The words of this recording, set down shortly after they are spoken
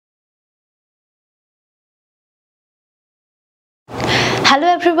Hello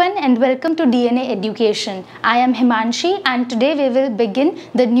everyone and welcome to DNA Education. I am Himanshi and today we will begin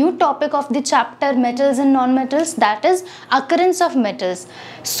the new topic of the chapter Metals and Non-Metals, that is occurrence of metals.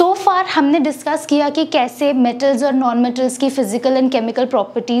 So far हमने discuss किया कि कैसे metals और non-metals की physical and chemical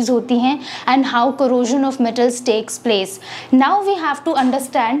properties होती हैं and how corrosion of metals takes place. Now we have to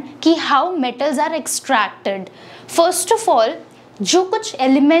understand कि how metals are extracted. First of all, जो कुछ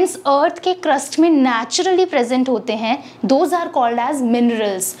एलिमेंट्स अर्थ के क्रस्ट में नेचुरली प्रेजेंट होते हैं those are called as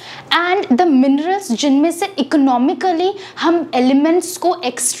minerals and the minerals जिनमें से economically हम एलिमेंट्स को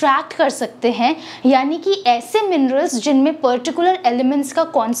एक्सट्रैक्ट कर सकते हैं, यानी कि ऐसे मिनरल्स जिनमें पर्टिकुलर एलिमेंट्स का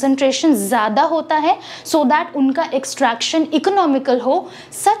कॉन्सेंट्रेशन ज़्यादा होता है सो दैट उनका एक्सट्रैक्शन इकोनॉमिकल हो,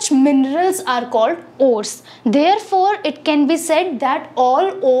 सच minerals are called ores. Therefore, it can be said that all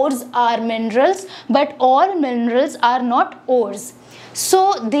ores are minerals, but all minerals are not ores. So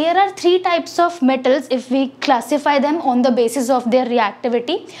there are three types of metals if we classify them on the basis of their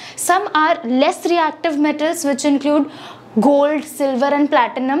reactivity. Some are less reactive metals which include gold, silver and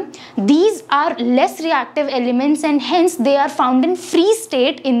platinum. These are less reactive elements and hence they are found in free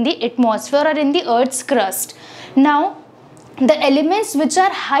state in the atmosphere or in the earth's crust. Now the elements which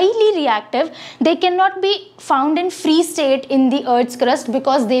are highly reactive, they cannot be found in free state in the earth's crust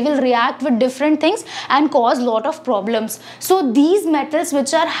because they will react with different things and cause lot of problems. So these metals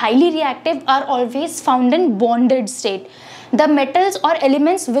which are highly reactive are always found in bonded state. The metals or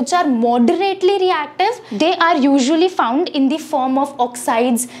elements which are moderately reactive, they are usually found in the form of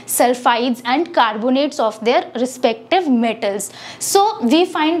oxides, sulfides and carbonates of their respective metals. So we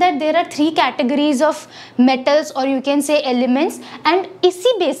find that there are three categories of metals or you can say elements and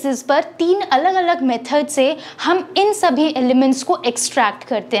इसी basis पर तीन अलग-अलग method से हम इन सभी elements को extract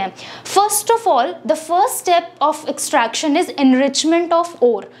करते हैं. First of all, the first step of extraction is enrichment of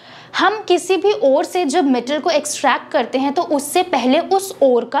ore. हम किसी भी ओर से जब मेटल को एक्सट्रैक्ट करते हैं तो उससे पहले उस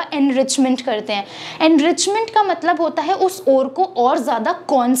ओर का एनरिचमेंट करते हैं. एनरिचमेंट का मतलब होता है उस ओर को और ज़्यादा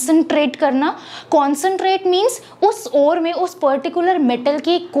कॉन्सेंट्रेट करना. कॉन्सेंट्रेट मीन्स उस ओर में उस पर्टिकुलर मेटल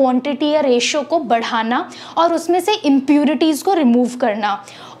की क्वांटिटी या रेशियो को बढ़ाना और उसमें से इम्प्यूरिटीज़ को रिमूव करना.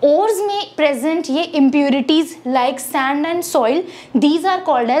 Ores में present ये impurities like sand and soil, these are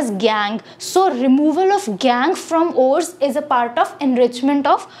called as gangue. So removal of gangue from ores is a part of enrichment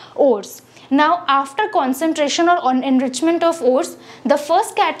of ores. Now after concentration or on enrichment of ores, the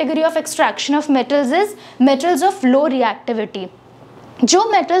first category of extraction of metals is metals of low reactivity. जो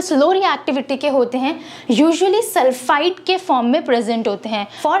metals लो reactivity के होते हैं usually sulphide के form में present होते हैं.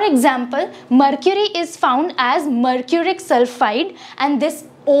 For example mercury is found as mercuric sulphide and this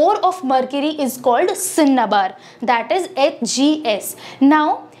ore of mercury is called cinnabar, that is HgS. Now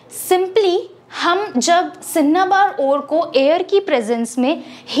simply हम जब सिन्नाबार ओर को एयर की प्रेजेंस में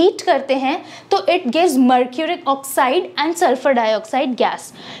हीट करते हैं तो it gives mercuric oxide and sulphur dioxide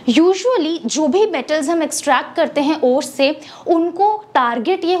gas. Usually जो भी मेटल्स हम एक्सट्रैक्ट करते हैं ओर से उनको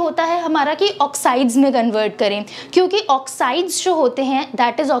टारगेट ये होता है हमारा कि ऑक्साइड्स में कन्वर्ट करें, क्योंकि ऑक्साइड्स जो होते हैं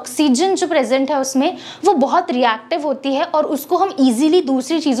दैट इज़ ऑक्सीजन जो प्रेजेंट है उसमें वो बहुत रिएक्टिव होती है और उसको हम ईजिली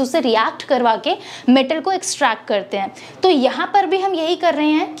दूसरी चीज़ों से रिएक्ट करवा के मेटल को एक्सट्रैक्ट करते हैं. तो यहाँ पर भी हम यही कर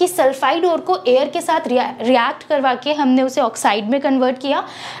रहे हैं कि सल्फाइड ओर को एयर के साथ रिएक्ट करवा के हमने उसे ऑक्साइड में कन्वर्ट किया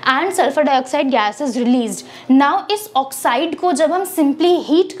and sulphur dioxide gas is released. Now इस ऑक्साइड को जब हम सिंपली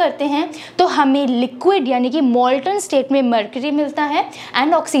हीट करते हैं तो हमें लिक्विड यानी कि मॉल्टन स्टेट में मर्क्यूरी मिलता है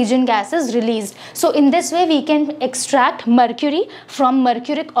and oxygen gas is released. So in this way we can extract mercury from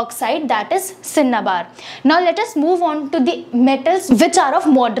mercuric oxide that is सिन्नाबार. Now let us move on to the metals which are of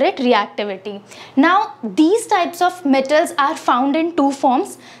moderate reactivity. Now these types of metals are found in two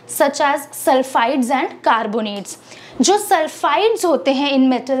forms such as sulfides and carbonates. जो sulphides होते हैं इन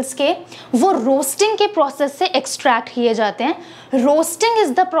metals के वो roasting के process से extract किए जाते हैं. Roasting is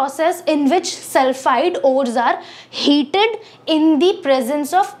the process in which sulphide ores are heated in the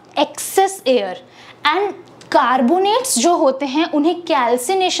presence of access air and carbonates जो होते हैं उन्हें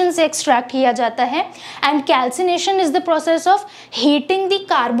कैल्सिनेशन से एक्सट्रैक्ट किया जाता है and calcination is the process of heating the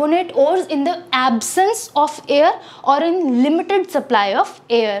carbonate ores in the absence of air और in limited supply of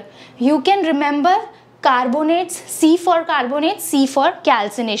air. You can remember carbonates, C for carbonates, C for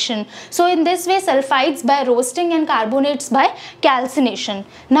calcination. So in this way sulfides by roasting and carbonates by calcination.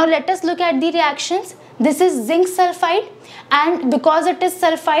 Now let us look at the reactions. This is zinc sulfide and because it is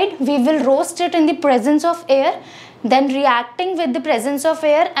sulfide we will roast it in the presence of air, then reacting with the presence of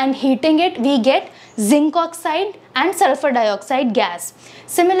air and heating it we get zinc oxide and sulfur dioxide gas.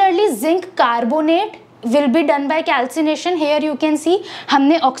 Similarly zinc carbonate will be done by calcination. Here you can see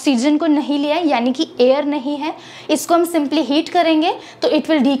हमने oxygen को नहीं लिया है, यानी कि air नहीं है, इसको हम सिंपली हीट करेंगे तो it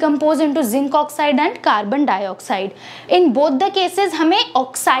will decompose into zinc oxide and carbon dioxide. In both the cases हमें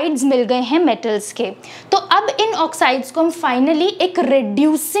ऑक्साइड्स मिल गए हैं मेटल्स के. तो अब इन ऑक्साइड्स को हम फाइनली एक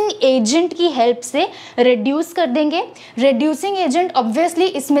रिड्यूसिंग एजेंट की हेल्प से रिड्यूस कर देंगे. रिड्यूसिंग एजेंट ऑब्वियसली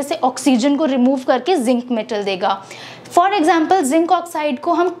इसमें से ऑक्सीजन को रिमूव करके जिंक मेटल देगा. फॉर एग्जाम्पल जिंक ऑक्साइड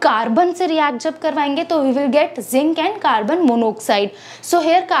को हम कार्बन से रिएक्ट जब करवाएंगे तो we will get zinc and carbon monoxide. So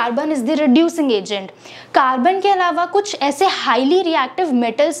here carbon is the reducing agent. Carbon के अलावा कुछ ऐसे हाईली रिएक्टिव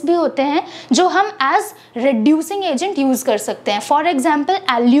मेटल्स भी होते हैं जो हम एज रिड्यूसिंग एजेंट यूज कर सकते हैं. For example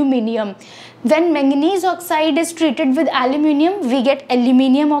aluminium. When manganese oxide is treated with aluminium, we get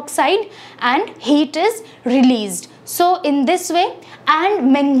aluminium oxide and heat is released. So in this way,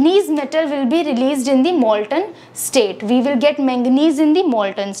 and manganese metal will be released in the molten state. We will get manganese in the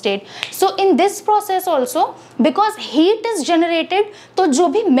molten state. So in this process also, because heat is generated, तो जो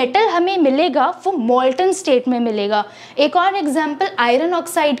भी metal हमें मिलेगा वो molten state में मिलेगा. एक और example iron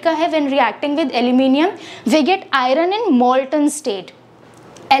oxide का है. When reacting with aluminium, we get iron in molten state.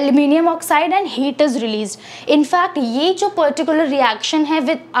 Aluminium oxide and heat is released. In fact, ये जो particular reaction है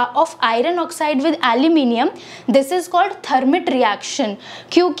with of iron oxide with aluminium, this is called thermit reaction.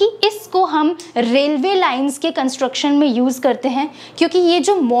 क्योंकि इसको हम railway lines के construction में use करते हैं, क्योंकि ये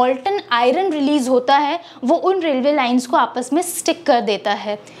जो molten iron release होता है वो उन railway lines को आपस में stick कर देता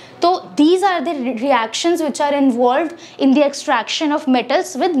है. तो these are the reactions which are involved in the extraction of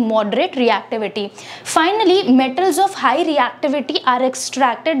metals with moderate reactivity. Finally, metals of high reactivity are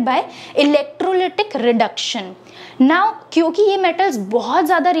extracted by electrolytic reduction. Now, क्योंकि ये मेटल्स बहुत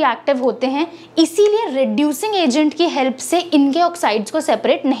ज़्यादा रिएक्टिव होते हैं, इसीलिए रिड्यूसिंग एजेंट की हेल्प से इनके ऑक्साइड्स को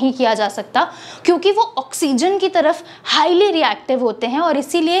सेपरेट नहीं किया जा सकता, क्योंकि वो ऑक्सीजन की तरफ हाईली रिएक्टिव होते हैं और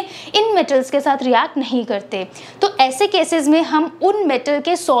इसीलिए इन मेटल्स के साथ रिएक्ट नहीं करते. तो ऐसे केसेस में हम उन मेटल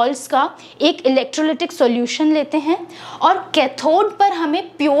के सॉल्ट्स का एक इलेक्ट्रोलिटिक सॉल्यूशन लेते हैं और कैथोड पर हमें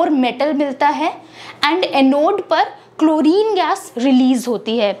प्योर मेटल मिलता है एंड एनोड पर क्लोरीन गैस रिलीज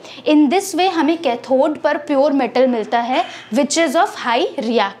होती है. इन दिस वे हमें कैथोड पर प्योर मेटल मिलता है which is of high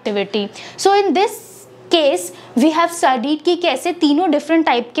reactivity. So in this case we have studied कि कैसे तीनों डिफरेंट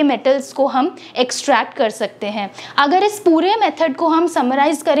टाइप के मेटल्स को हम एक्सट्रैक्ट कर सकते हैं. अगर इस पूरे मेथड को हम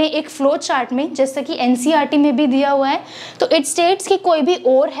समराइज करें एक फ्लो चार्ट में, जैसे कि NCERT में भी दिया हुआ है, तो इट स्टेट्स कि कोई भी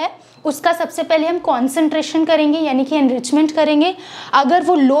ओर है उसका सबसे पहले हम कॉन्सेंट्रेशन करेंगे यानी कि एनरिचमेंट करेंगे. अगर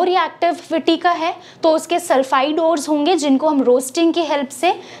वो लो रिएक्टिविटी का है तो उसके सल्फाइड ओर्स होंगे जिनको हम रोस्टिंग की हेल्प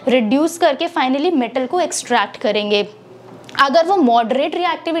से रिड्यूस करके फाइनली मेटल को एक्सट्रैक्ट करेंगे. अगर वो मॉडरेट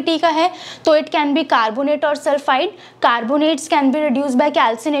रिएक्टिविटी का है तो इट कैन बी कार्बोनेट और sulphide. Carbonates can be reduce by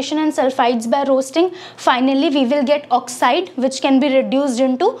calcination and sulphides bye roasting. Finally we will get oxide which can be reduced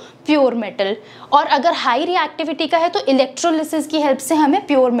into pure metal. और अगर हाई रिएक्टिविटी का है तो electrolysis की हेल्प से हमें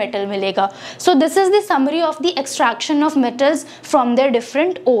pure metal मिलेगा. So this is the summary of the extraction of metals from their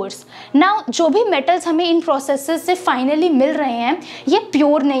different ores. Now जो भी मेटल्स हमें इन प्रोसेसेस से फाइनली मिल रहे हैं ये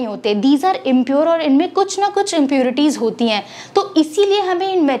प्योर नहीं होते, दीज आर इम्प्योर और इनमें कुछ ना कुछ इम्प्योरिटीज़ होती हैं. तो इसीलिए हमें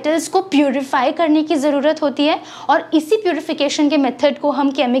इन मेटल्स को प्यूरिफाई करने की ज़रूरत होती है और इसी प्यूरिफिकेशन के मेथड को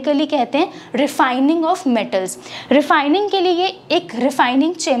हम केमिकली कहते हैं रिफाइनिंग ऑफ मेटल्स. रिफाइनिंग के लिए एक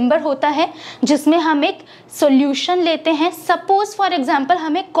रिफाइनिंग चेम्बर होता है जिसमें हम एक सॉल्यूशन लेते हैं. सपोज फॉर एग्जांपल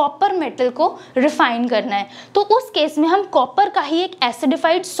हमें कॉपर मेटल को रिफाइन करना है तो उस केस में हम कॉपर का ही एक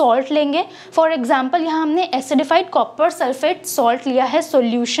एसिडिफाइड सॉल्ट लेंगे. फॉर एग्जांपल यहाँ हमने एसिडिफाइड कॉपर सल्फेट सॉल्ट लिया है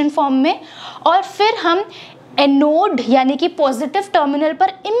सॉल्यूशन फॉर्म में, और फिर हम एनोड यानी कि पॉजिटिव टर्मिनल पर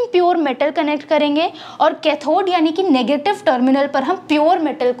इम्प्योर मेटल कनेक्ट करेंगे और कैथोड यानी कि नेगेटिव टर्मिनल पर हम प्योर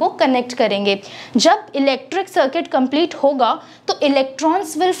मेटल को कनेक्ट करेंगे. जब इलेक्ट्रिक सर्किट कंप्लीट होगा तो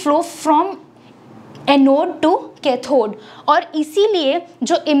electrons will flow from anode to cathode और इसीलिए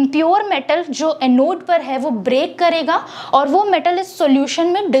जो इम्प्योर मेटल जो एनोड पर है वो ब्रेक करेगा और वो मेटल इस सॉल्यूशन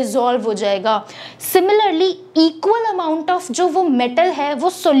में डिसॉल्व हो जाएगा. सिमिलरली इक्वल अमाउंट ऑफ जो वो मेटल है वो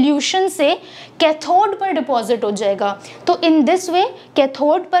सॉल्यूशन से कैथोड पर डिपॉजिट हो जाएगा. तो इन दिस वे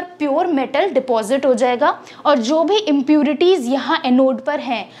कैथोड पर प्योर मेटल डिपॉजिट हो जाएगा और जो भी इम्प्यूरिटीज़ यहाँ एनोड पर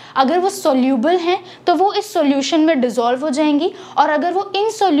हैं अगर वो सोल्यूबल हैं तो वो इस सॉल्यूशन में डिसॉल्व हो जाएंगी और अगर वो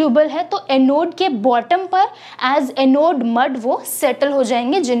इनसोल्यूबल है तो एनोड के बॉटम पर एज एनोड मड वो सेटल हो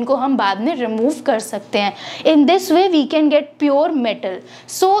जाएंगे जिनको हम बाद में रिमूव कर सकते हैं. In this way we can get pure metal.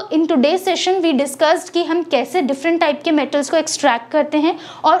 So in today session we discussed कि हम कैसे डिफरेंट टाइप के मेटल्स को एक्सट्रैक्ट करते हैं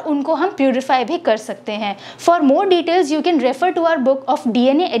और उनको हम प्यूरिफाई भी कर सकते हैं. For more details you can refer to our book of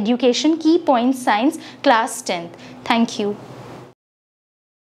DNA education की point science class 10th. Thank you.